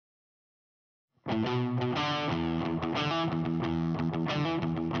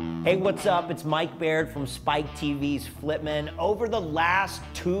Hey, what's up? It's Mike Baird from Spike TV's Flipman. Over the last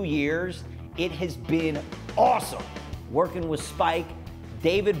 2 years, it has been awesome working with Spike,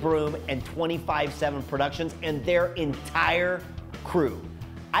 David Broom, and 25/7 Productions and their entire crew.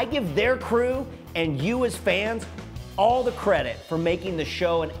 I give their crew and you as fans all the credit for making the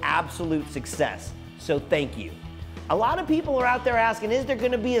show an absolute success. So thank you. A lot of people are out there asking, is there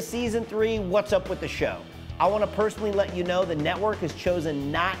gonna be a season 3? What's up with the show? I want to personally let you know the network has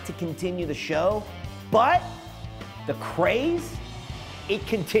chosen not to continue the show, but the craze, it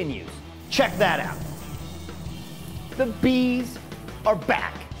continues. Check that out. The bees are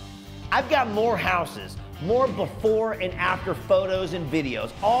back. I've got more houses, more before and after photos and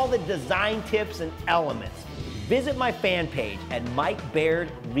videos, all the design tips and elements. Visit my fan page at Mike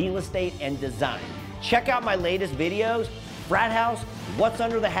Baird Real Estate and Design. Check out my latest videos, Frat House, What's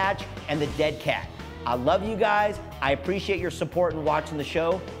Under the Hatch, and The Dead Cat. I love you guys. I appreciate your support in watching the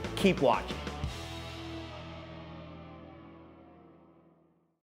show. Keep watching.